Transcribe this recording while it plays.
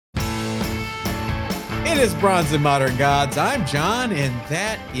It is Bronze and Modern Gods. I'm John, and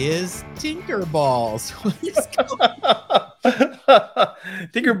that is Tinkerballs.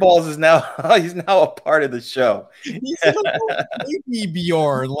 Tinkerballs is now he's now a part of the show. He's a little baby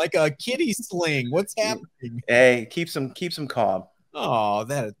Bjorn, like a kitty sling. What's happening? Hey, keeps him calm. Oh,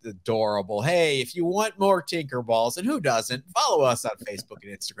 that's adorable. Hey, if you want more Tinkerballs, and who doesn't, follow us on Facebook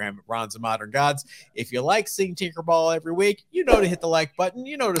and Instagram at Bronze and Modern Gods. If you like seeing Tinkerball every week, you know to hit the like button,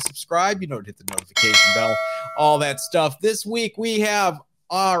 you know to subscribe, you know to hit the notification bell, all that stuff. This week we have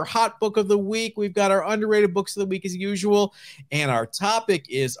our hot book of the week. We've got our underrated books of the week as usual. And our topic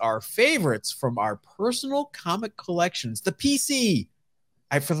is our favorites from our personal comic collections, the PC.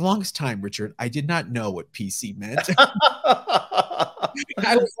 For the longest time, Richard, I did not know what PC meant.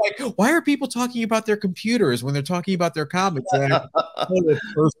 I was like, why are people talking about their computers when they're talking about their comics?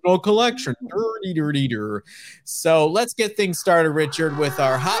 Personal collection. Dirty. So let's get things started, Richard, with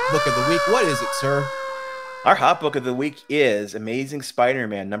our hot book of the week. What is it, sir? Our hot book of the week is Amazing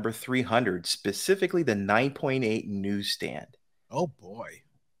Spider-Man number 300, specifically the 9.8 newsstand. Oh, boy.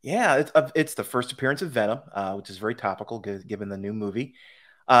 Yeah, it's the first appearance of Venom, which is very topical given the new movie.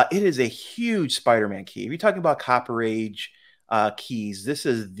 It is a huge Spider-Man key. If you're talking about Copper Age keys, this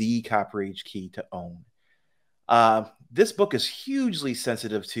is the Copper Age key to own. This book is hugely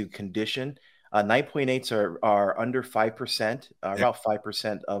sensitive to condition. 9.8s are under 5%, about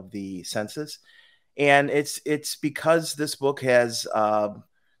 5% of the census. And it's because this book has,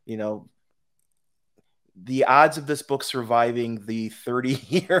 the odds of this book surviving the 30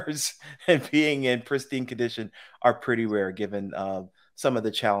 years and being in pristine condition are pretty rare, given some of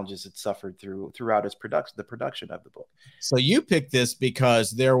the challenges it suffered throughout its the production of the book. So you picked this because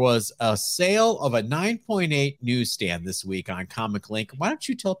there was a sale of a 9.8 newsstand this week on Comic Link. Why don't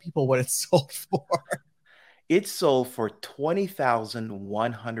you tell people what it sold for? It sold for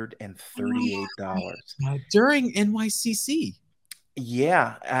 $20,138 during NYCC.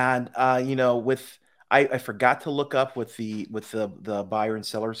 Yeah, and I forgot to look up with the buyer and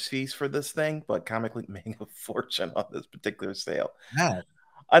seller's fees for this thing, but Comic Link made a fortune on this particular sale. Yeah.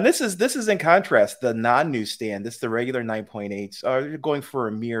 And this is in contrast. The non-newsstand, the regular 9.8s are going for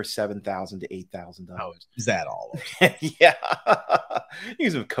a mere $7,000 to $8,000. Oh, is that all? Yeah,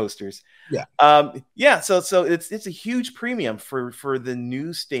 use of coasters. Yeah, So it's a huge premium for the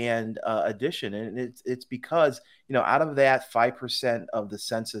newsstand edition, and it's because out of that 5% of the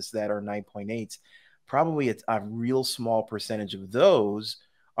census that are 9.8s, probably it's a real small percentage of those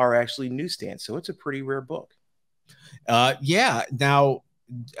are actually newsstands. So it's a pretty rare book. Yeah. Now.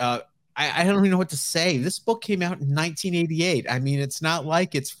 I don't even know what to say. This book came out in 1988. I mean, it's not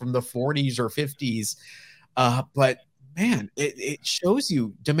like it's from the 40s or 50s, but man, it shows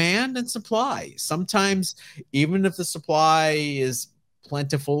you demand and supply. Sometimes, even if the supply is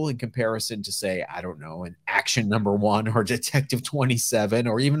plentiful in comparison to, say, I don't know, an Action #1 or Detective 27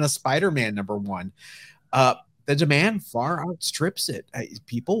 or even a Spider-Man #1, the demand far outstrips it.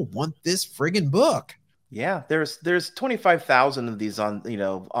 People want this friggin' book. Yeah, there's 25,000 of these on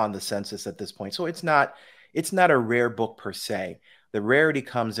the census at this point. So it's not a rare book per se. The rarity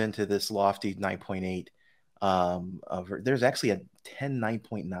comes into this lofty 9.8. There's actually a 10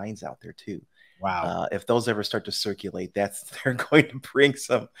 9.9s out there too. Wow. If those ever start to circulate, they're going to bring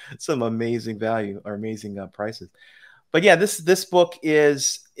some amazing value or amazing prices. But yeah, this book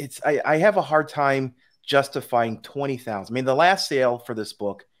I have a hard time justifying 20,000. I mean, the last sale for this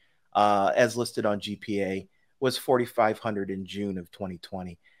book, as listed on GPA, was $4,500 in June of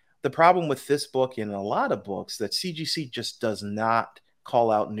 2020. The problem with this book and a lot of books that CGC just does not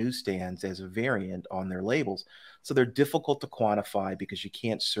call out newsstands as a variant on their labels. So they're difficult to quantify because you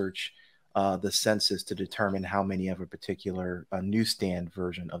can't search the census to determine how many of a particular newsstand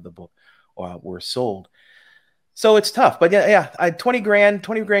version of the book were sold. So it's tough, but yeah,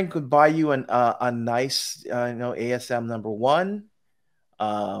 $20,000 could buy you a nice, ASM #1.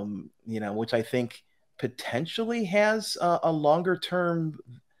 Which I think potentially has a longer term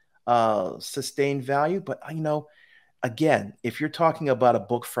sustained value. But again, if you're talking about a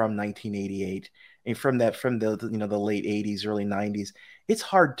book from 1988 and from the late 80s, early 90s, it's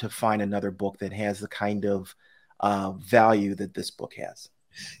hard to find another book that has the kind of value that this book has.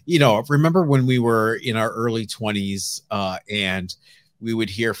 Remember when we were in our early 20s and we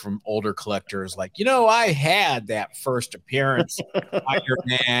would hear from older collectors like, I had that first appearance of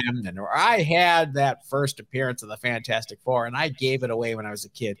Spider-Man, or I had that first appearance of the Fantastic Four, and I gave it away when I was a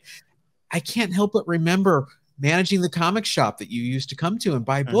kid. I can't help but remember managing the comic shop that you used to come to and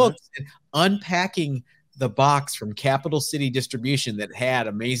buy books and unpacking the box from Capital City Distribution that had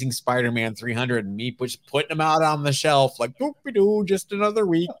Amazing Spider-Man 300, and me putting them out on the shelf like, doop-a-doo, just another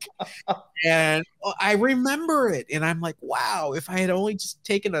week. And I remember it, and I'm like, wow, if I had only just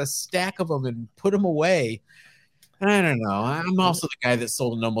taken a stack of them and put them away. I don't know. I'm also the guy that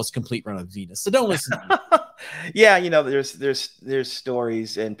sold an almost complete run of Venus, so don't listen to me. Yeah, there's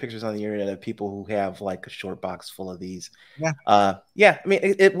stories and pictures on the internet of people who have like a short box full of these. Yeah. I mean,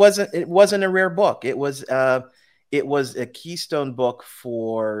 it wasn't a rare book. It was a keystone book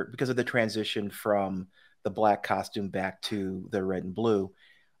because of the transition from the black costume back to the red and blue.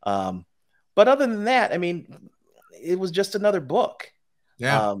 But other than that, I mean, it was just another book.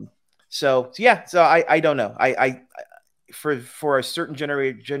 Yeah. So I don't know. I for a certain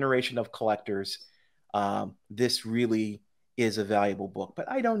generation of collectors, this really is a valuable book,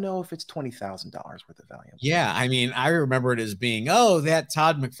 but I don't know if it's $20,000 worth of value. Yeah, I mean, I remember it as being, that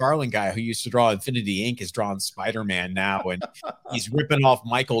Todd McFarlane guy who used to draw Infinity Inc. is drawing Spider-Man now, and he's ripping off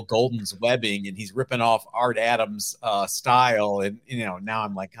Michael Golden's webbing, and he's ripping off Art Adams' style, and now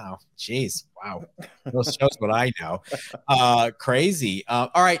I'm like, oh, geez, wow, this shows what I know. Crazy.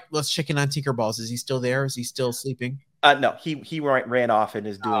 All right, let's check in on Tinkerballs. Is he still there? Is he still sleeping? No, he ran off and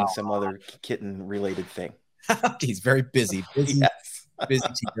is doing some other kitten-related thing. He's very busy. Yes. Busy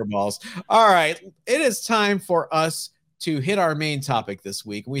Tinkerballs. All right, it is time for us to hit our main topic this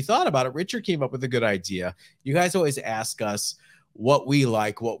week. We thought about it. Richard came up with a good idea. You guys always ask us what we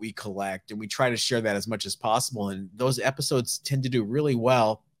like, what we collect, and we try to share that as much as possible. And those episodes tend to do really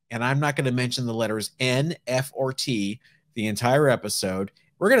well. And I'm not going to mention the letters N, F, or T the entire episode.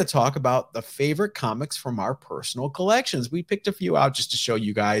 We're going to talk about the favorite comics from our personal collections. We picked a few out just to show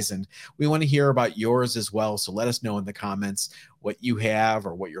you guys, and we want to hear about yours as well. So let us know in the comments what you have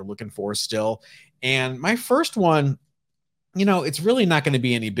or what you're looking for still. And my first one, it's really not going to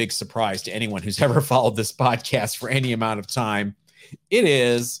be any big surprise to anyone who's ever followed this podcast for any amount of time. It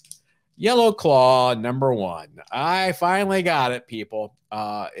is Yellow Claw #1. I finally got it, people.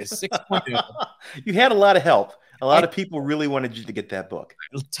 It's 6.0. You had a lot of help. A lot of people really wanted you to get that book.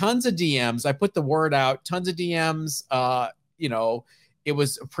 Tons of DMs. I put the word out. Tons of DMs. It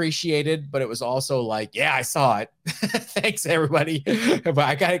was appreciated, but it was also like, yeah, I saw it. Thanks, everybody. But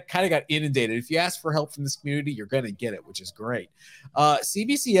I kind of got inundated. If you ask for help from this community, you're going to get it, which is great.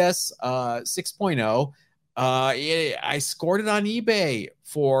 CBCS 6.0. I scored it on eBay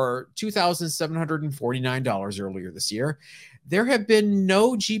for $2,749 earlier this year. There have been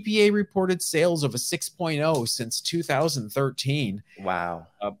no GPA reported sales of a 6.0 since 2013. Wow.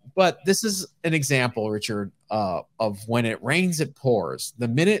 But this is an example, Richard, of when it rains, it pours. The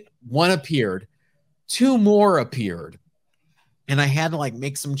minute one appeared, two more appeared. And I had to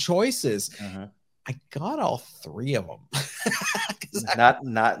make some choices. Uh-huh. I got all three of them.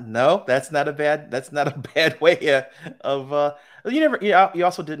 That's not a bad way of you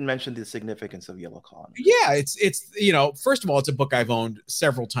also didn't mention the significance of Yellow Claw. Yeah, it's first of all, it's a book I've owned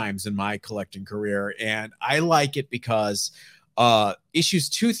several times in my collecting career, and I like it because issues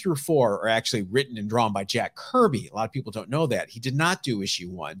 2 through 4 are actually written and drawn by Jack Kirby. A lot of people don't know that. He did not do issue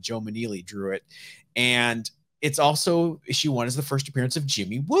 1. Joe Maneely drew it, and it's also issue 1 is the first appearance of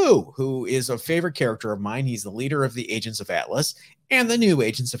Jimmy Woo, who is a favorite character of mine. He's the leader of the Agents of Atlas and the new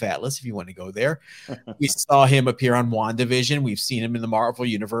Agents of Atlas, if you want to go there. We saw him appear on WandaVision. We've seen him in the Marvel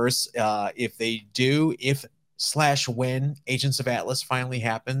Universe. When Agents of Atlas finally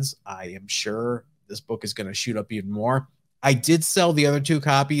happens, I am sure this book is going to shoot up even more. I did sell the other 2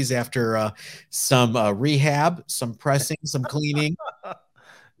 copies after some rehab, some pressing, some cleaning.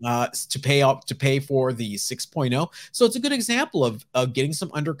 To pay for the 6.0. So it's a good example of getting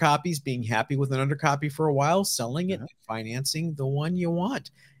some undercopies, being happy with an undercopy for a while, selling it, and financing the one you want.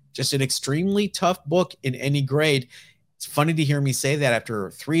 Just an extremely tough book in any grade. It's funny to hear me say that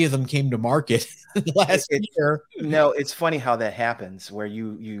after 3 of them came to market last year. No, it's funny how that happens, where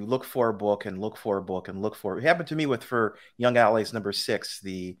you look for a book and look for a book and look for it. It happened to me for Young Outlaws #6,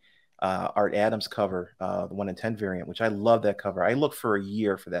 the Art Adams cover, the 1 in 10 variant, which I love that cover. I looked for a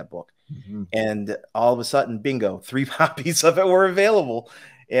year for that book, and all of a sudden, bingo, 3 copies of it were available,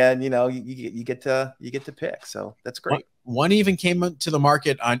 and you get to pick. So that's great. One even came to the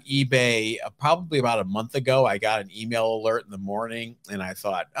market on eBay probably about a month ago. I got an email alert in the morning, and I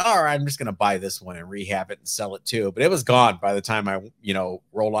thought, all right, I'm just going to buy this one and rehab it and sell it too. But it was gone by the time I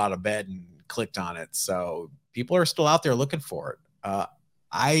rolled out of bed and clicked on it. So people are still out there looking for it.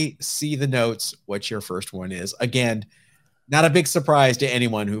 I see the notes, what your first one is. Again, not a big surprise to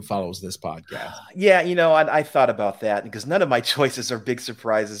anyone who follows this podcast. Yeah, I thought about that because none of my choices are big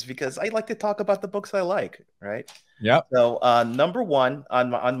surprises because I like to talk about the books I like, right? Yeah. So #1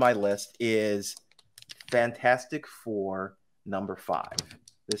 on my list is Fantastic Four #5.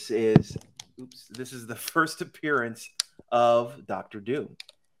 This is the first appearance of Doctor Doom.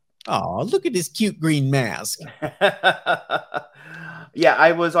 Oh, look at this cute green mask. Yeah,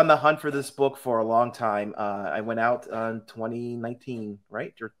 I was on the hunt for this book for a long time. I went out in 2019,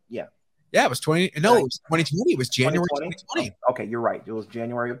 right? Yeah, it was 20. No, it was 2020. It was January 2020. Oh, okay, you're right. It was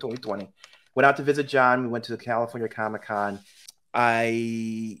January of 2020. Went out to visit John. We went to the California Comic-Con.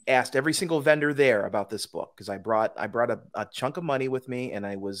 I asked every single vendor there about this book because I brought a chunk of money with me, and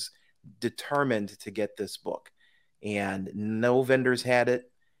I was determined to get this book. And no vendors had it.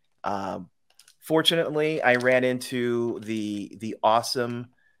 Fortunately, I ran into the awesome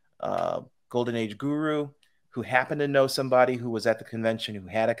Golden Age guru who happened to know somebody who was at the convention who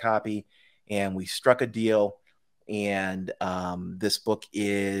had a copy, and we struck a deal. And this book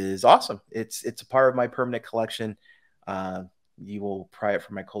is awesome. It's a part of my permanent collection. You will pry it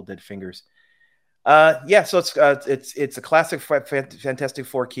from my cold dead fingers. Yeah, so it's a classic Fantastic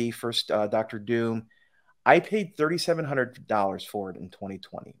Four key, first Doctor Doom. I paid $3,700 for it in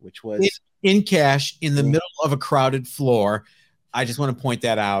 2020, which was in cash in the middle of a crowded floor. I just want to point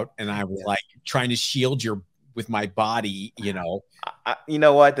that out. And I was like trying to shield with my body, you know. You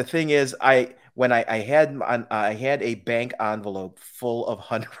know what? The thing is, I had a bank envelope full of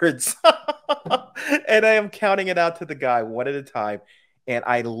hundreds, and I am counting it out to the guy one at a time, and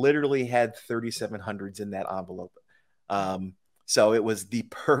I literally had 3,700s in that envelope. So it was the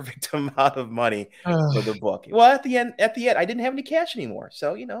perfect amount of money for the book. Well, at the end, I didn't have any cash anymore,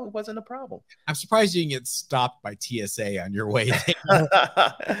 so it wasn't a problem. I'm surprised you didn't get stopped by TSA on your way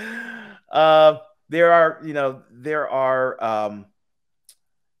there. There are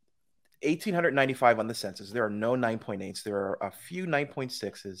 1,895 on the census. There are no 9.8s. There are a few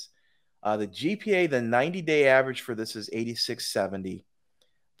 9.6s. The GPA, the 90-day average for this is 8670.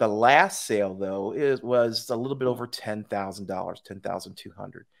 The last sale, though, was a little bit over $10,000,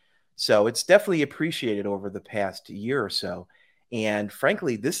 $10,200. So it's definitely appreciated over the past year or so. And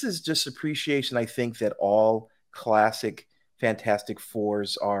frankly, this is just appreciation, I think, that all classic Fantastic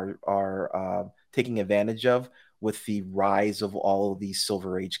Fours are taking advantage of with the rise of all of these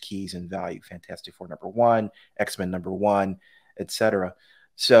Silver Age keys in value. Fantastic Four #1, X-Men #1, etc.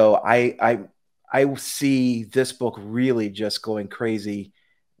 So I see this book really just going crazy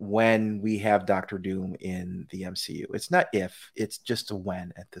when we have Doctor Doom in the MCU. It's not if, it's just a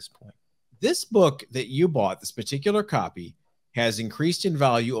when at this point. This book that you bought, this particular copy, has increased in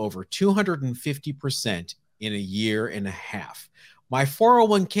value over 250% in a year and a half. My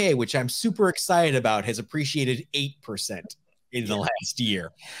 401k, which I'm super excited about, has appreciated 8% in the last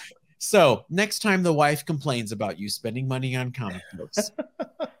year. So next time the wife complains about you spending money on comic books,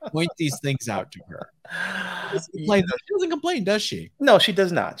 point these things out to her. She doesn't complain, does she? No, she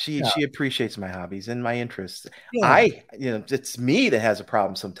does not. She appreciates my hobbies and my interests. Yeah. It's me that has a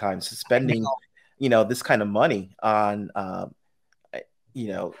problem sometimes spending, this kind of money on,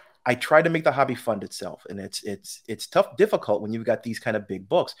 I try to make the hobby fund itself, and it's difficult when you've got these kind of big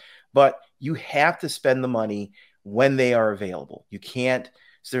books, but you have to spend the money when they are available. You can't.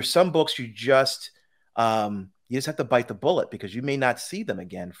 So there's some books you just have to bite the bullet because you may not see them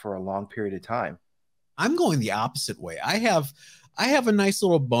again for a long period of time. I'm going the opposite way. I have a nice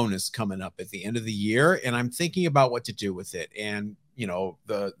little bonus coming up at the end of the year, and I'm thinking about what to do with it. And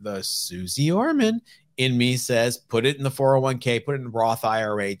the Susie Orman in me says, put it in the 401k, put it in the Roth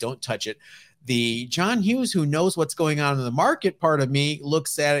IRA, don't touch it. The John Hughes, who knows what's going on in the market part of me,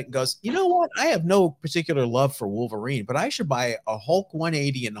 looks at it and goes, you know what? I have no particular love for Wolverine, but I should buy a Hulk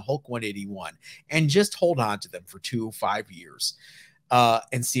 180 and a Hulk 181 and just hold on to them for 5 years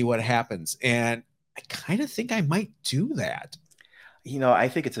and see what happens. And I kind of think I might do that. I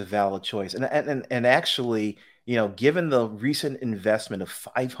think it's a valid choice. And actually, given the recent investment of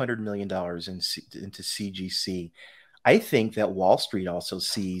 $500 million into CGC, I think that Wall Street also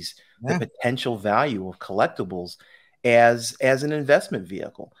sees the potential value of collectibles as an investment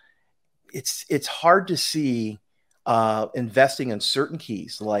vehicle. It's hard to see investing in certain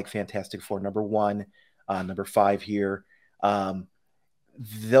keys like Fantastic Four #1, #5 here,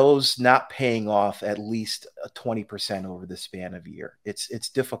 those not paying off at least 20% over the span of a year. It's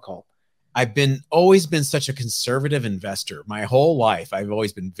difficult. I've always been such a conservative investor my whole life. I've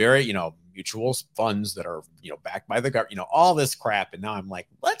always been very, mutual funds that are, backed by the government, all this crap. And now I'm like,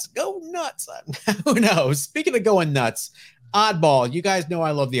 let's go nuts. Who knows? Speaking of going nuts, Oddball. You guys know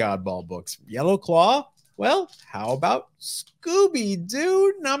I love the Oddball books. Yellow Claw. Well, how about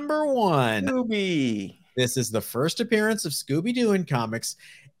Scooby-Doo #1? Scooby. This is the first appearance of Scooby-Doo in comics.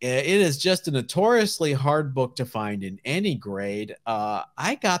 It is just a notoriously hard book to find in any grade.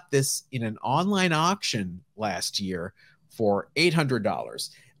 I got this in an online auction last year for $800.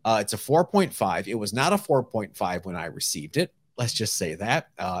 It's a 4.5. It was not a 4.5 when I received it. Let's just say that.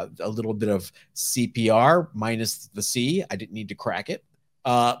 A little bit of CPR minus the C. I didn't need to crack it.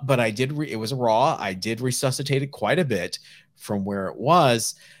 But I did, it was a raw. I did resuscitate it quite a bit from where it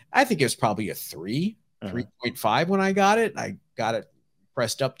was. I think it was probably a 3.5 when I got it. I got it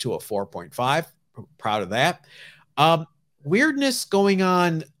pressed up to a 4.5. Proud of that. Weirdness going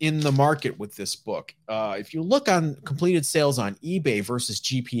on in the market with this book. If you look on completed sales on eBay versus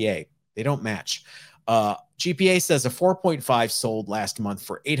GPA, they don't match. GPA says a 4.5 sold last month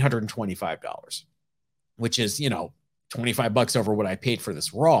for $825, which is, you know, $25 over what I paid for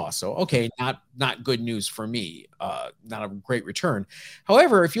this raw. So, okay, not good news for me. Not a great return.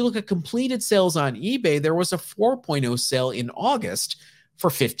 However, if you look at completed sales on eBay, there was a 4.0 sale in August for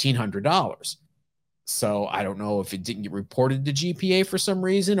 $1,500. So I don't know if it didn't get reported to GPA for some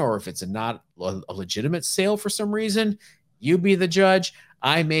reason, or if it's not a legitimate sale for some reason. You be the judge.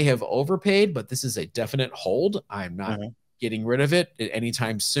 I may have overpaid, but this is a definite hold. I'm not getting rid of it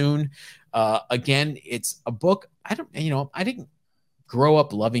anytime soon. Again, it's a book. I didn't grow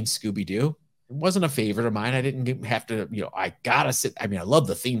up loving Scooby-Doo. It wasn't a favorite of mine. I didn't have to, I gotta sit. I mean, I love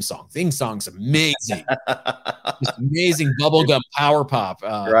the theme song. Theme song's amazing. Just amazing bubblegum power pop.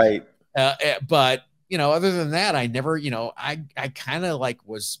 Right. But, other than that, I never, I kind of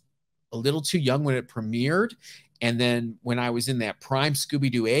was a little too young when it premiered. And then when I was in that prime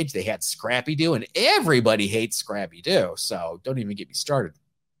Scooby-Doo age, they had Scrappy-Doo, and everybody hates Scrappy-Doo. So don't even get me started.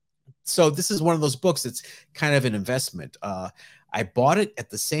 So this is one of those books that's kind of an investment. I bought it at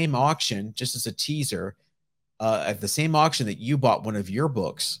the same auction, just as a teaser, at the same auction that you bought one of your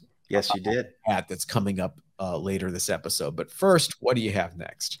books. Yes, you did. That's coming up later this episode. But first, what do you have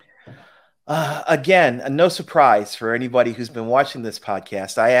next? Again, no surprise for anybody who's been watching this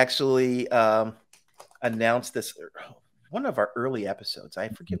podcast. I actually announced this one of our early episodes. I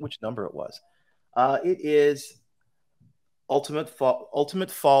forget which number it was. It is Ultimate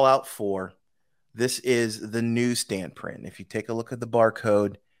Fallout 4. This is the newsstand print. If you take a look at the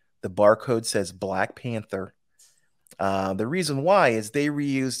barcode says Black Panther. The reason why is they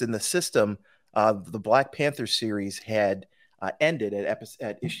reused in the system. The Black Panther series had ended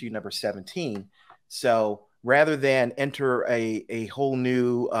at issue number 17. So rather than enter a whole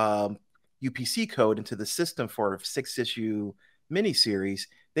new UPC code into the system for a 6-issue miniseries,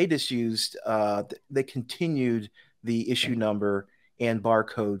 they just used they continued the issue number and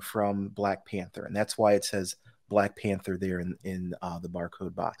barcode from Black Panther, and that's why it says Black Panther there in the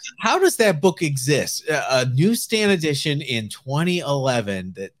barcode box. How does that book exist? A newsstand edition in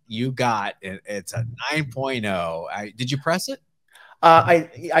 2011 that you got. It's a 9.0. Did you press it? I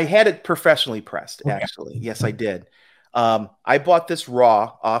had it professionally pressed, actually. Okay. Yes, I did. I bought this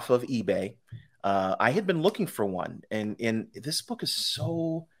raw off of eBay. I had been looking for one, and this book is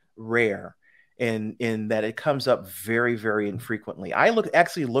so rare in that it comes up very, very infrequently. I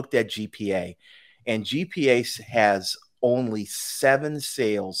actually looked at GPA, and GPA has only 7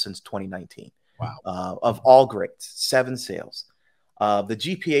 sales since 2019. Wow. Of all grades, 7 sales. The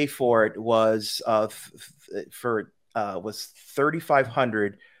GPA for it was was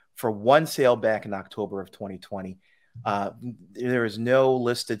 3,500 for one sale back in October of 2020. There is no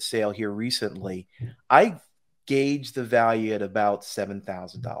listed sale here recently. I gauge the value at about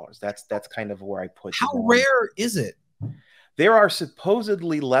 $7,000. That's kind of where I put it. How rare is it? There are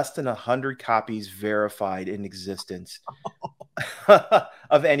supposedly less than 100 copies verified in existence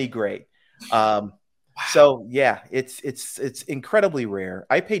of any grade. Wow. So yeah, it's incredibly rare.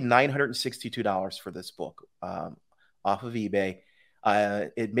 I paid $962 for this book off of eBay.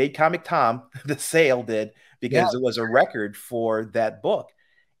 It made Comic Tom, the sale did, because it was a record for that book.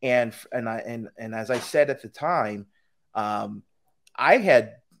 And as I said at the time,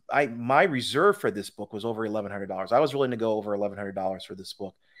 my reserve for this book was over $1,100. I was willing to go over $1,100 for this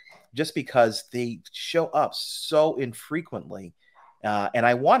book just because they show up so infrequently. And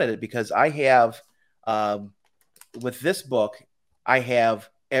I wanted it because I have, with this book, I have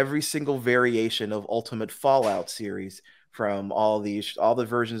every single variation of Ultimate Fallout series, from all the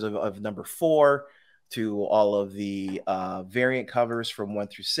versions of number 4 to all of the variant covers from 1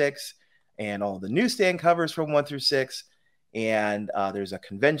 through 6, and all the newsstand covers from 1 through 6. And there's a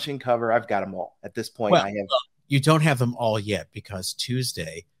convention cover. I've got them all at this point. Well, you don't have them all yet because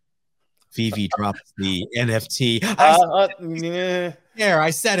Tuesday, VV drops the NFT. I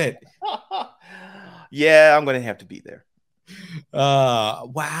said it. Yeah, I'm going to have to be there.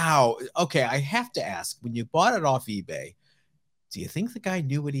 Wow. Okay, I have to ask, when you bought it off eBay, Do you think the guy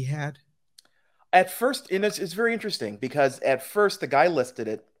knew what he had? At first, and it's very interesting because at first the guy listed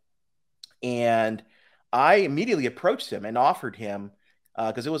it, and I immediately approached him and offered him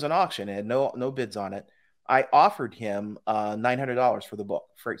because it was an auction and had no bids on it. I offered him $900 for the book,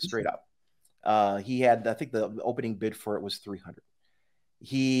 straight up. He had, I think, the opening bid for it was 300.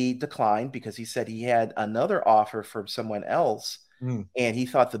 He declined because he said he had another offer from someone else, and he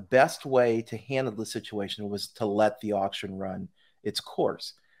thought the best way to handle the situation was to let the auction run its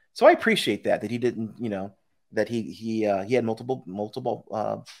course. So I appreciate that he didn't, that he had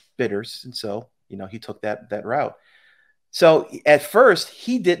multiple bidders, and so he took that route. So at first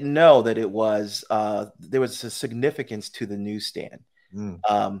he didn't know that it was there was a significance to the newsstand.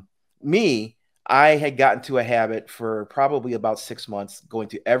 Me, I had gotten to a habit for probably about 6 months going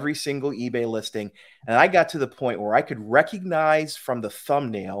to every single eBay listing, and I got to the point where I could recognize from the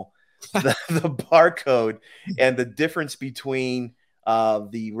thumbnail the barcode and the difference between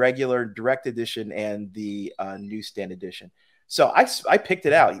the regular direct edition and the newsstand edition. So I picked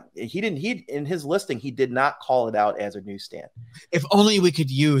it out. He in his listing, he did not call it out as a newsstand. If only we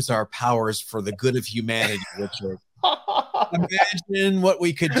could use our powers for the good of humanity, Richard. Imagine what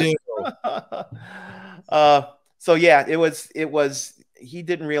we could do. So yeah, it was he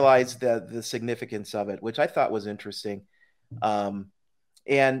didn't realize the significance of it, which I thought was interesting. And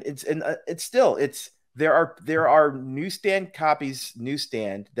it's still there are newsstand copies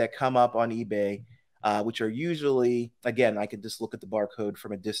that come up on eBay, which are usually, again, I could just look at the barcode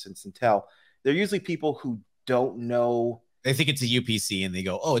from a distance and tell. They're usually people who don't know. They think it's a UPC and they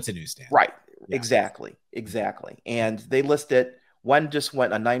go, "Oh, it's a newsstand." Right. Yeah. Exactly. And they list it. One just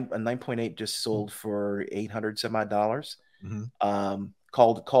went a 9.8 just sold for $800 some odd dollars.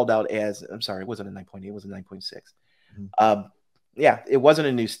 Called out as, I'm sorry, it wasn't a 9.8, it was a 9.6. Yeah, it wasn't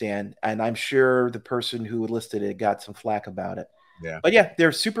a newsstand, and I'm sure the person who listed it got some flack about it. Yeah. But yeah,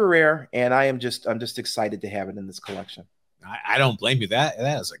 they're super rare, and I'm just excited to have it in this collection. I don't blame you. That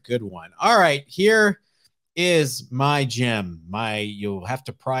is a good one. All right, here is my gem. You'll have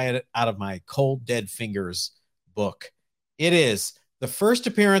to pry it out of my cold dead fingers book. It is the first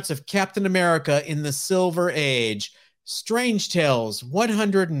appearance of Captain America in the Silver Age, Strange Tales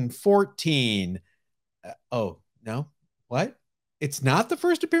 114. Oh, no. What? It's not the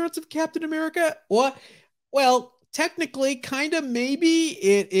first appearance of Captain America? What? Well, technically, kind of, maybe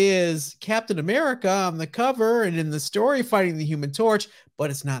it is Captain America on the cover and in the story fighting the Human Torch, but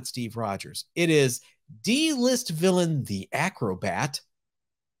it's not Steve Rogers. It is D-list villain the Acrobat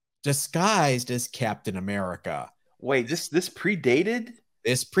disguised as Captain America. Wait, this predated?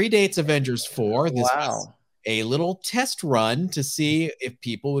 This predates Avengers 4. This wow. was a little test run to see if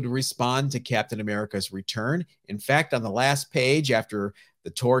people would respond to Captain America's return. In fact, on the last page, after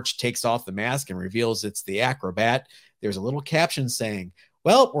the Torch takes off the mask and reveals it's the Acrobat, there's a little caption saying,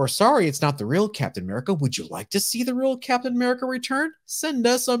 "Well, we're sorry it's not the real Captain America. Would you like to see the real Captain America return? Send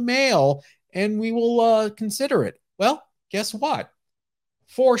us a mail and we will consider it." Well, guess what?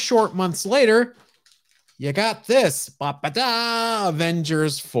 4 short months later, you got this. Ba-ba-da!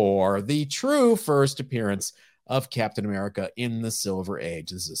 Avengers 4, the true first appearance of Captain America in the Silver Age.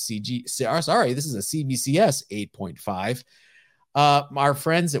 This is a CBCS 8.5. Our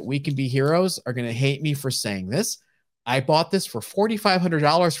friends at We Can Be Heroes are going to hate me for saying this. I bought this for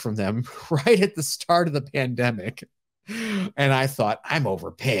 $4,500 from them right at the start of the pandemic. And I thought, I'm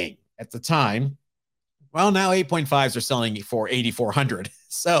overpaying at the time. Well, now 8.5s are selling for $8,400.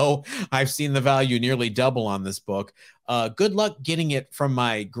 So I've seen the value nearly double on this book. Good luck getting it from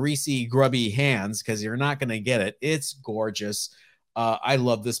my greasy, grubby hands because you're not going to get it. It's gorgeous. I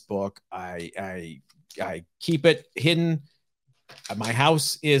love this book. I keep it hidden. My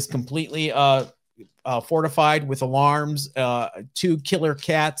house is completely fortified with alarms, 2 killer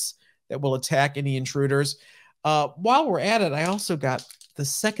cats that will attack any intruders. While we're at it, I also got the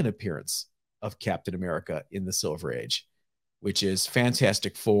second appearance of Captain America in the Silver Age, which is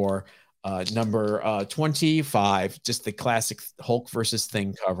Fantastic Four, number 25, just the classic Hulk versus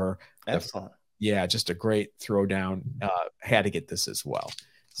Thing cover. Excellent. Yeah, just a great throwdown. Had to get this as well.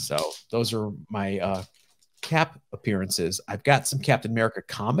 So those are my Cap appearances. I've got some Captain America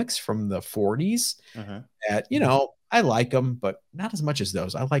comics from the 40s that, I like them, but not as much as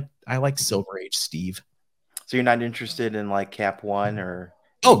those. I like Silver Age Steve. So you're not interested in like Cap 1 or...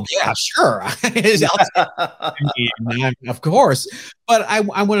 Oh yeah, sure. Of course, but I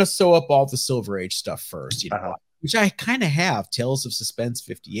want to sew up all the Silver Age stuff first. which I kind of have. Tales of Suspense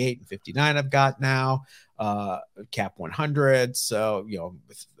 58 and 59 I've got now. Cap 100. So,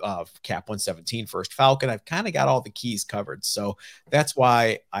 with Cap 117, First Falcon, I've kind of got all the keys covered. So that's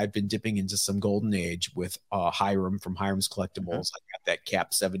why I've been dipping into some Golden Age with Hiram from Hiram's Collectibles. I got that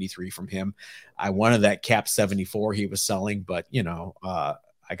Cap 73 from him. I wanted that Cap 74 he was selling, but,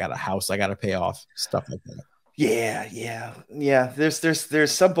 I got a house I got to pay off, stuff like that. Yeah.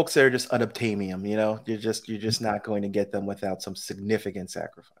 There's some books that are just unobtainium. You're just not going to get them without some significant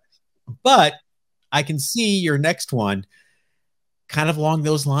sacrifice. But I can see your next one kind of along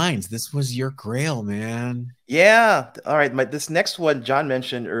those lines. This was your grail, man. Yeah. All right. This next one, John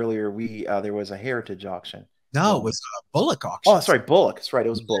mentioned earlier, there was a heritage auction. No, it was a Bullock auction. Oh, sorry, Bullock. That's right. It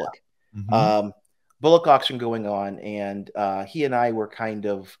was Bullock. Mm-hmm. Bullock auction going on, and he and I were kind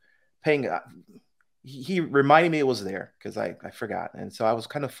of paying. He reminded me it was there because I forgot, and so I was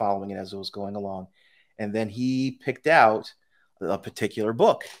kind of following it as it was going along, and then he picked out a particular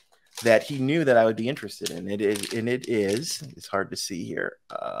book that he knew that I would be interested in. It's hard to see here.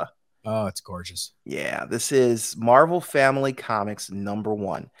 Oh, it's gorgeous. Yeah, this is Marvel Family Comics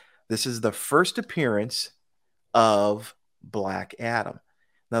 #1. This is the first appearance of Black Adam.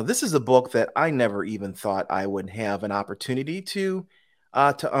 Now, this is a book that I never even thought I would have an opportunity to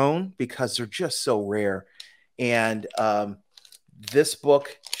own because they're just so rare. And this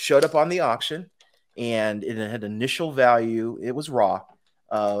book showed up on the auction, and it had initial value. It was raw.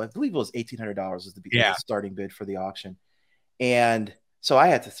 I believe it was $1,800 was the starting bid for the auction. And so I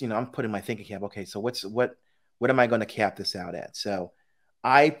had to, I'm putting my thinking cap. Okay, so what am I going to cap this out at? So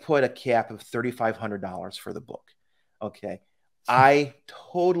I put a cap of $3,500 for the book. Okay. I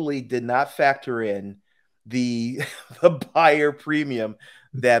totally did not factor in the buyer premium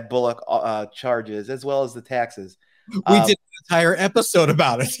that Bullock charges, as well as the taxes. We did an entire episode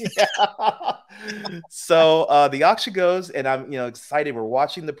about it. Yeah. So the auction goes, and I'm excited. We're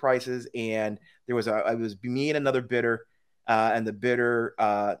watching the prices, and it was me and another bidder, and the bidder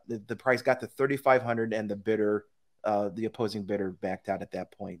the price got to $3,500, and the opposing bidder backed out at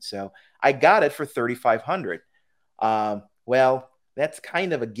that point. So I got it for $3,500. Well, that's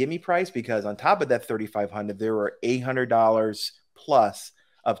kind of a gimme price because on top of that $3,500, there were $800 plus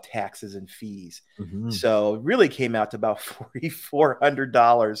of taxes and fees. Mm-hmm. So it really came out to about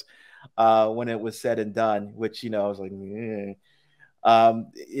 $4,400 when it was said and done, which, I was like,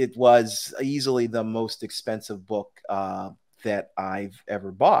 it was easily the most expensive book that I've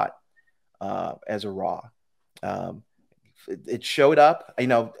ever bought as a raw. It showed up,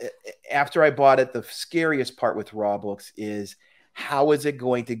 after I bought it. The scariest part with raw books is how is it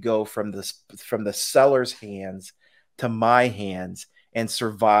going to go from the seller's hands to my hands and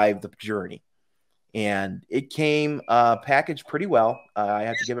survive the journey? And it came packaged pretty well. I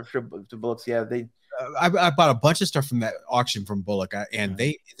have to give it to Bullock. Yeah, I bought a bunch of stuff from that auction from Bullock, and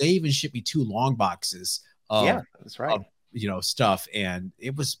they even shipped me 2 long boxes of, that's right. Stuff, and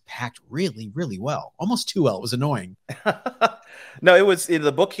it was packed really, really well, almost too well. It was annoying. No,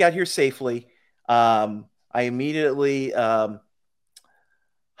 the book got here safely. I immediately, I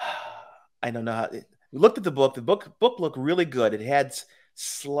don't know how. We looked at the book. The book looked really good. It had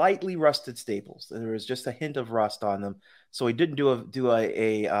slightly rusted staples. There was just a hint of rust on them, so we didn't do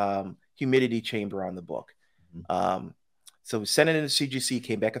a humidity chamber on the book. Mm-hmm. So we sent it into CGC.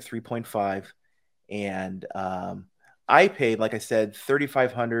 Came back at 3.5, and I paid, like I said,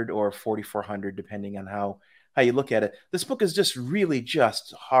 $3,500 or $4,400, depending on how you look at it. This book is just really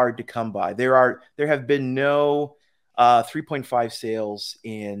just hard to come by. There have been no 3.5 sales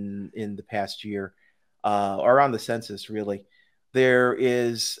in the past year, or on the census, really. There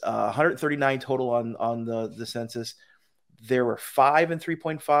is 139 total on the census. There were 5 in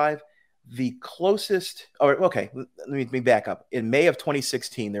 3.5. The closest, okay, let me back up. In May of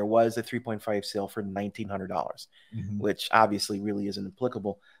 2016, there was a 3.5 sale for $1,900, mm-hmm. which obviously really isn't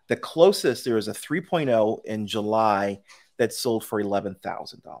applicable. The closest, there was a 3.0 in July that sold for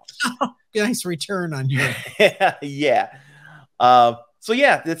 $11,000. Nice return on you. Yeah. So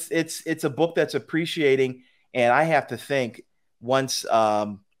yeah, it's a book that's appreciating, and I have to think once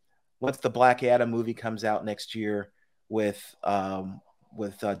the Black Adam movie comes out next year with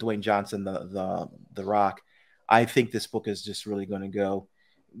Dwayne Johnson, the Rock, I think this book is just really going to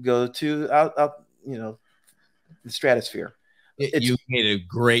go to the stratosphere. You made a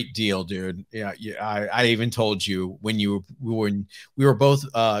great deal, dude. Yeah. I even told you when we were both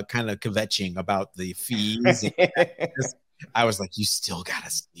kind of kvetching about the fees. I was like, you still got to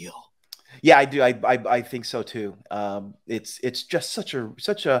steal. Yeah, I do. I think so too. It's just such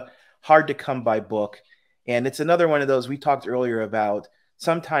a hard to come by book, and it's another one of those we talked earlier about.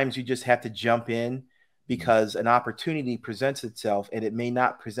 Sometimes you just have to jump in because an opportunity presents itself and it may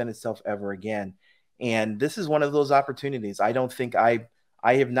not present itself ever again. And this is one of those opportunities. I don't think I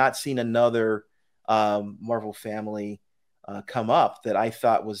have not seen another Marvel family come up that I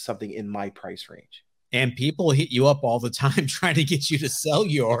thought was something in my price range. And people hit you up all the time trying to get you to sell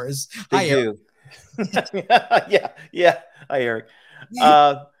yours. They do. Yeah. Hi, Eric.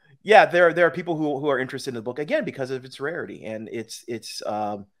 There are people who are interested in the book again because of its rarity, and it's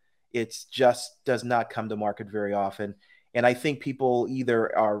just does not come to market very often. And I think people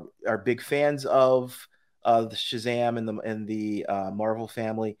either are big fans of the Shazam and the Marvel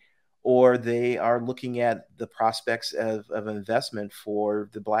family, or they are looking at the prospects of investment for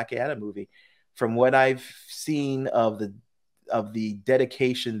the Black Adam movie. From what I've seen of the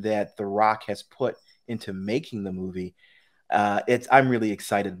dedication that The Rock has put into making the movie, I'm really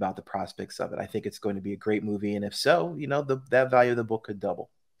excited about the prospects of it. I think it's going to be a great movie, and if so, that value of the book could double.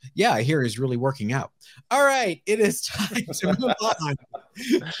 Yeah, I hear is really working out. All right, it is time to move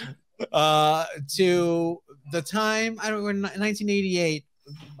on to the time. I don't know, 1988.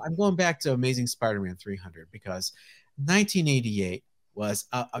 I'm going back to Amazing Spider-Man 300 because 1988 was,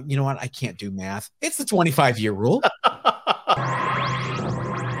 you know what? I can't do math. It's the 25-year rule.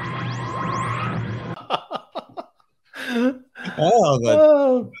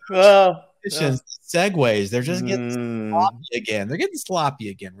 Segues. They're just getting sloppy again. They're getting sloppy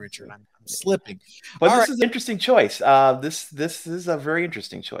again, Richard. I'm slipping. But this is an interesting choice. This is a very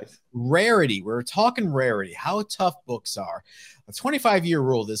interesting choice. Rarity. We're talking rarity. How tough books are. A 25-year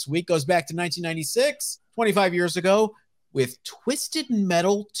rule this week goes back to 1996, 25 years ago, with Twisted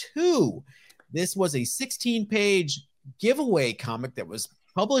Metal 2. This was a 16-page giveaway comic that was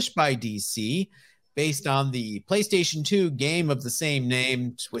published by DC, based on the PlayStation 2 game of the same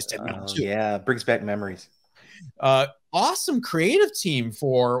name, Twisted Metal 2. Yeah, brings back memories. Awesome creative team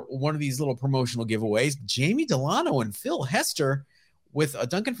for one of these little promotional giveaways. Jamie Delano and Phil Hester with a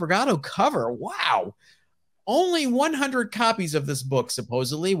Duncan Furgado cover. Wow. Only 100 copies of this book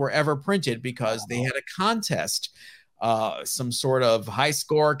supposedly were ever printed because they had a contest, some sort of high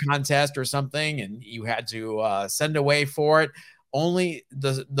score contest or something, and you had to send away for it. Only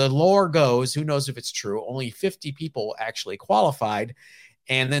the lore goes, who knows if it's true, only 50 people actually qualified.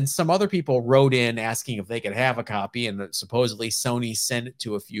 And then some other people wrote in asking if they could have a copy, and supposedly Sony sent it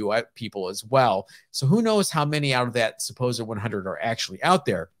to a few people as well. So who knows how many out of that supposed 100 are actually out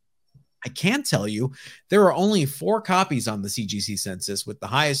there. I can tell you there are only 4 copies on the CGC census, with the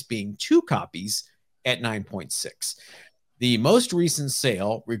highest being 2 copies at 9.6. The most recent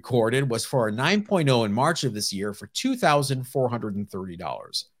sale recorded was for a 9.0 in March of this year for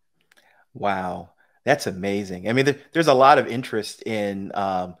 $2,430. Wow, that's amazing. I mean, there's a lot of interest in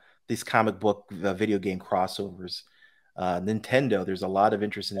these comic book video game crossovers. Nintendo, there's a lot of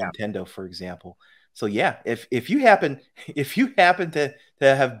interest in Nintendo, for example. So yeah, if you happen to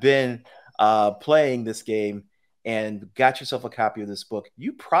have been playing this game and got yourself a copy of this book,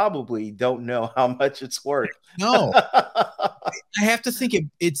 you probably don't know how much it's worth. No, I have to think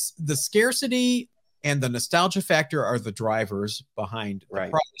it's the scarcity and the nostalgia factor are the drivers behind the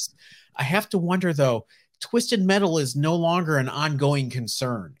price. I have to wonder though, Twisted Metal is no longer an ongoing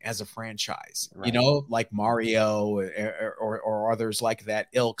concern as a franchise, you know, like Mario or others like that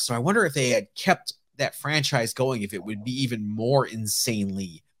ilk. So I wonder if they had kept that franchise going, if it would be even more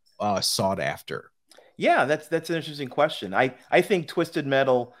insanely sought after. Yeah, that's an interesting question. I think Twisted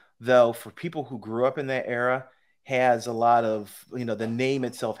Metal, though, for people who grew up in that era, has a lot of, the name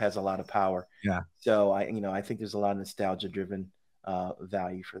itself has a lot of power. Yeah. So I think there's a lot of nostalgia driven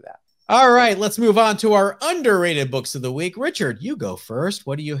value for that. All right, let's move on to our underrated books of the week. Richard, you go first.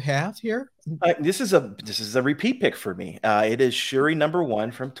 What do you have here? This is a repeat pick for me. It is Shuri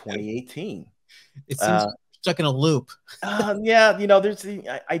 #1 from 2018. It seems stuck in a loop. Yeah,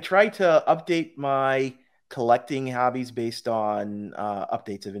 I try to update my collecting hobbies based on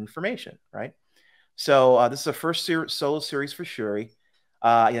updates of information, right? So this is the first solo series for Shuri.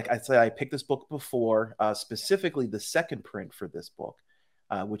 I said I picked this book before, specifically the second print for this book,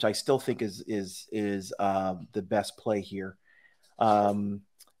 which I still think is the best play here.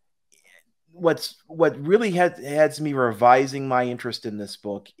 What really has me revising my interest in this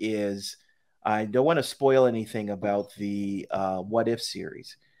book is, I don't want to spoil anything about the What If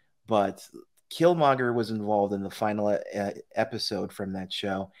series, but Killmonger was involved in the final episode from that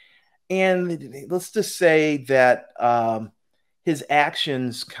show. And let's just say that his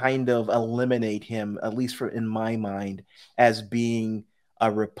actions kind of eliminate him, at least in my mind, as being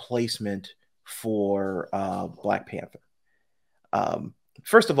a replacement for Black Panther.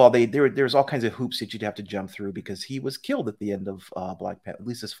 First of all, there's all kinds of hoops that you'd have to jump through because he was killed at the end of Black Panther, at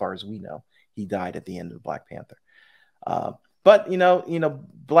least as far as we know. he died at the end of Black Panther. But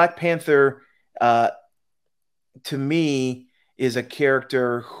Black Panther, to me, is a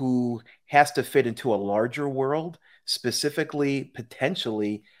character who has to fit into a larger world, specifically,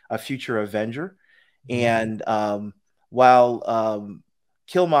 potentially a future Avenger. And while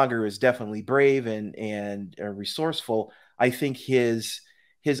Killmonger is definitely brave and resourceful, I think his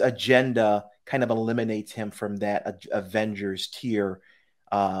agenda kind of eliminates him from that Avengers tier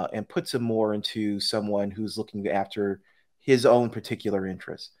and puts him more into someone who's looking after his own particular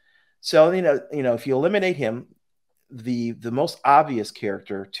interests. So if you eliminate him, the most obvious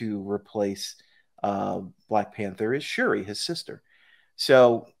character to replace Black Panther is Shuri, his sister.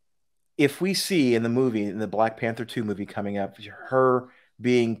 So if we see in the Black Panther 2 movie coming up, her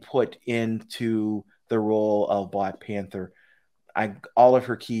being put into the role of Black Panther, all of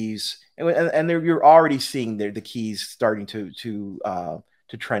her keys, and you're already seeing the keys starting to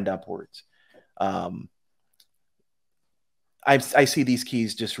trend upwards. I see these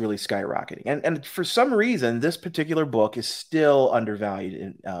keys just really skyrocketing, and for some reason, this particular book is still undervalued.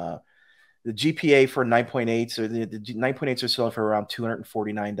 In the GPA for 9.8s, or the 9.8s are selling for around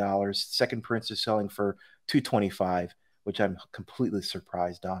 $249. Second Prince is selling for $225, which I'm completely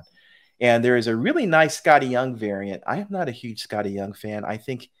surprised on. And there is a really nice Scotty Young variant. I am not a huge Scotty Young fan. I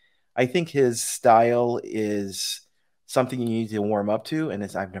think his style is something you need to warm up to, and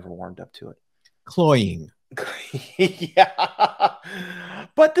I've never warmed up to it. Cloying. Yeah,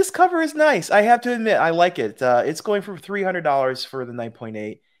 but this cover is nice. I have to admit, I like it. It's going for $300 for the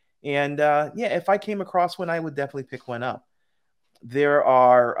 9.8, and if I came across one, I would definitely pick one up. There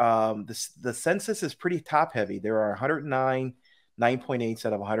are the census is pretty top heavy. There are 109 9.8s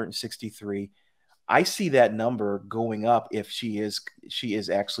out of 163. I see that number going up if she is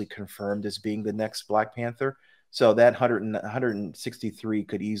actually confirmed as being the next Black Panther. So that 163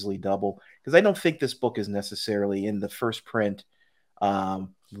 could easily double, because I don't think this book is necessarily in the first print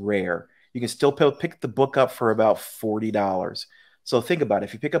rare. You can still pick the book up for about $40. So think about it.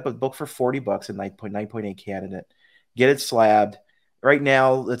 If you pick up a book for $40, a 9.8 candidate, get it slabbed. Right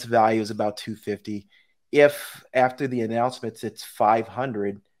now, its value is about $250. If after the announcements it's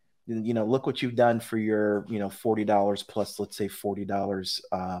 $500, look what you've done for your $40 plus, let's say $40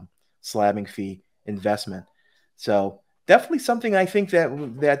 slabbing fee investment. So definitely something I think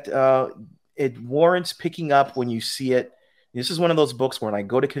that it warrants picking up when you see it. This is one of those books when I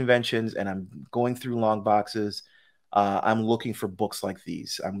go to conventions and I'm going through long boxes, I'm looking for books like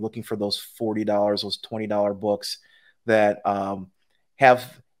these. I'm looking for those $40, those $20 books that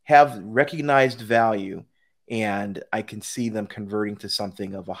have recognized value, and I can see them converting to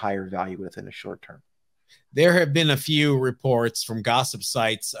something of a higher value within a short term. There have been a few reports from gossip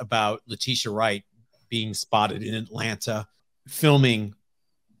sites about Letitia Wright being spotted in Atlanta filming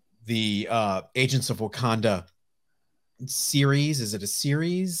the Agents of Wakanda series. Is it a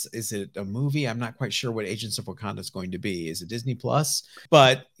series? Is it a movie? I'm not quite sure what Agents of Wakanda is going to be. Is it Disney Plus?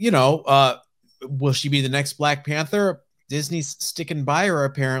 But, will she be the next Black Panther? Disney's sticking by her,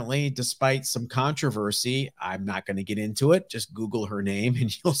 apparently, despite some controversy. I'm not going to get into it. Just Google her name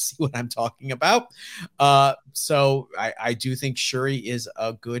and you'll see what I'm talking about. So I do think Shuri is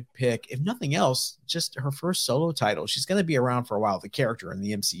a good pick. If nothing else, just her first solo title. She's going to be around for a while, the character in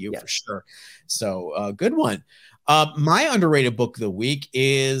the MCU for sure. So good one. My underrated book of the week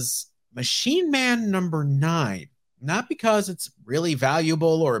is Machine Man #9. Not because it's really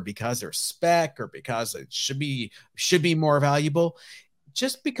valuable or because they're spec or because it should be more valuable,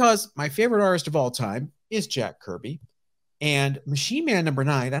 just because my favorite artist of all time is Jack Kirby. And Machine Man #9,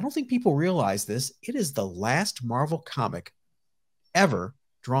 I don't think people realize this, it is the last Marvel comic ever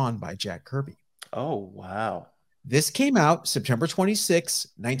drawn by Jack Kirby. Oh, wow. This came out September 26,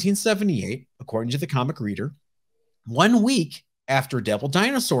 1978, according to the Comic Reader, 1 week after Devil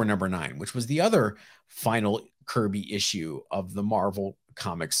Dinosaur #9, which was the other final Kirby issue of the Marvel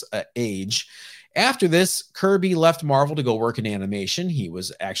Comics age. After this, Kirby left Marvel to go work in animation. He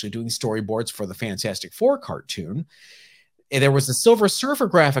was actually doing storyboards for the Fantastic Four cartoon. And there was a Silver Surfer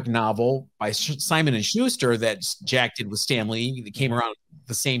graphic novel by Simon & Schuster that Jack did with Stan Lee that came around at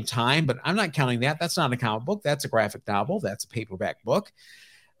the same time, but I'm not counting that. That's not a comic book. That's a graphic novel. That's a paperback book.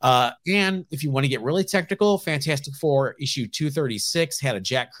 And if you want to get really technical, Fantastic Four issue 236 had a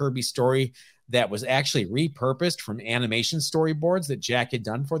Jack Kirby story that was actually repurposed from animation storyboards that Jack had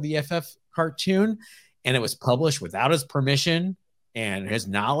done for the FF cartoon. And it was published without his permission and his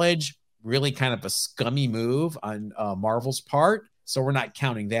knowledge. Really kind of a scummy move on Marvel's part. So we're not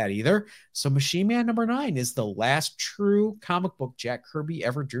counting that either. So Machine Man #9 is the last true comic book Jack Kirby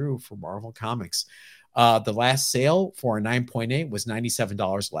ever drew for Marvel Comics. The last sale for a 9.8 was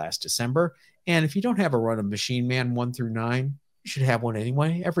 $97 last December. And if you don't have a run of Machine Man 1 through 9, you should have one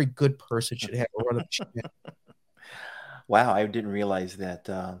anyway. Every good person should have a run of Machine Man. Wow, I didn't realize that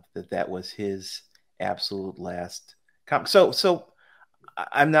that was his absolute last comic. So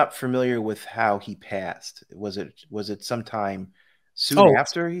I'm not familiar with how he passed. Was it sometime soon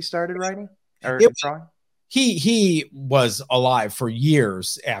after he started writing or drawing? He was alive for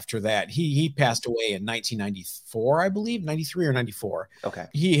years after that. He passed away in 1994, I believe, 93 or 94. Okay.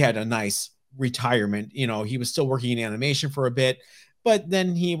 He had a nice retirement. You know, he was still working in animation for a bit, but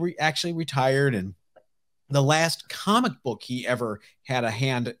then he actually retired. And the last comic book he ever had a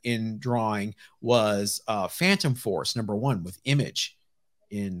hand in drawing was Phantom Force #1 with Image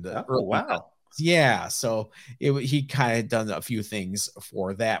in the early wow. Yeah, so he kind of done a few things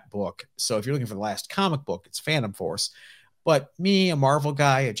for that book. So if you're looking for the last comic book, it's Phantom Force. But me, a Marvel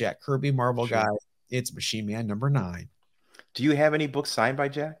guy, a Jack Kirby Marvel guy, it's Machine Man #9. Do you have any books signed by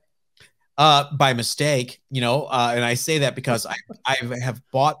Jack? By mistake, you know, and I say that because I have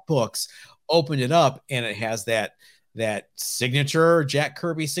bought books, opened it up, and it has that signature, Jack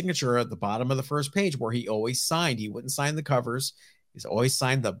Kirby signature at the bottom of the first page where he always signed. He wouldn't sign the covers. He's always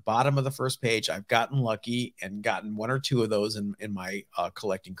signed the bottom of the first page. I've gotten lucky and gotten 1 or 2 of those in my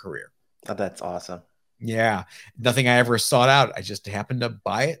collecting career. Oh, that's awesome. Yeah. Nothing I ever sought out. I just happened to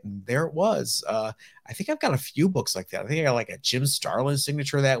buy it, and there it was. I think I've got a few books like that. I think I got like a Jim Starlin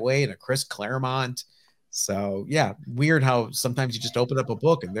signature that way and a Chris Claremont. So yeah, weird how sometimes you just open up a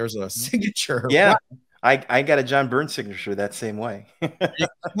book and there's a signature. Yeah. Wow. I got a John Byrne signature that same way.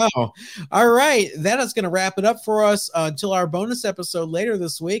 Oh, all right. That is going to wrap it up for us until our bonus episode later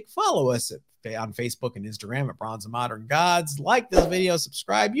this week. Follow us on Facebook and Instagram at Bronze and Modern Gods. Like this video,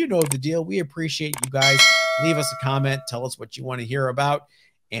 subscribe. You know the deal. We appreciate you guys. Leave us a comment. Tell us what you want to hear about.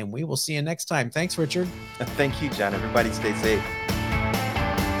 And we will see you next time. Thanks, Richard. Thank you, John. Everybody stay safe.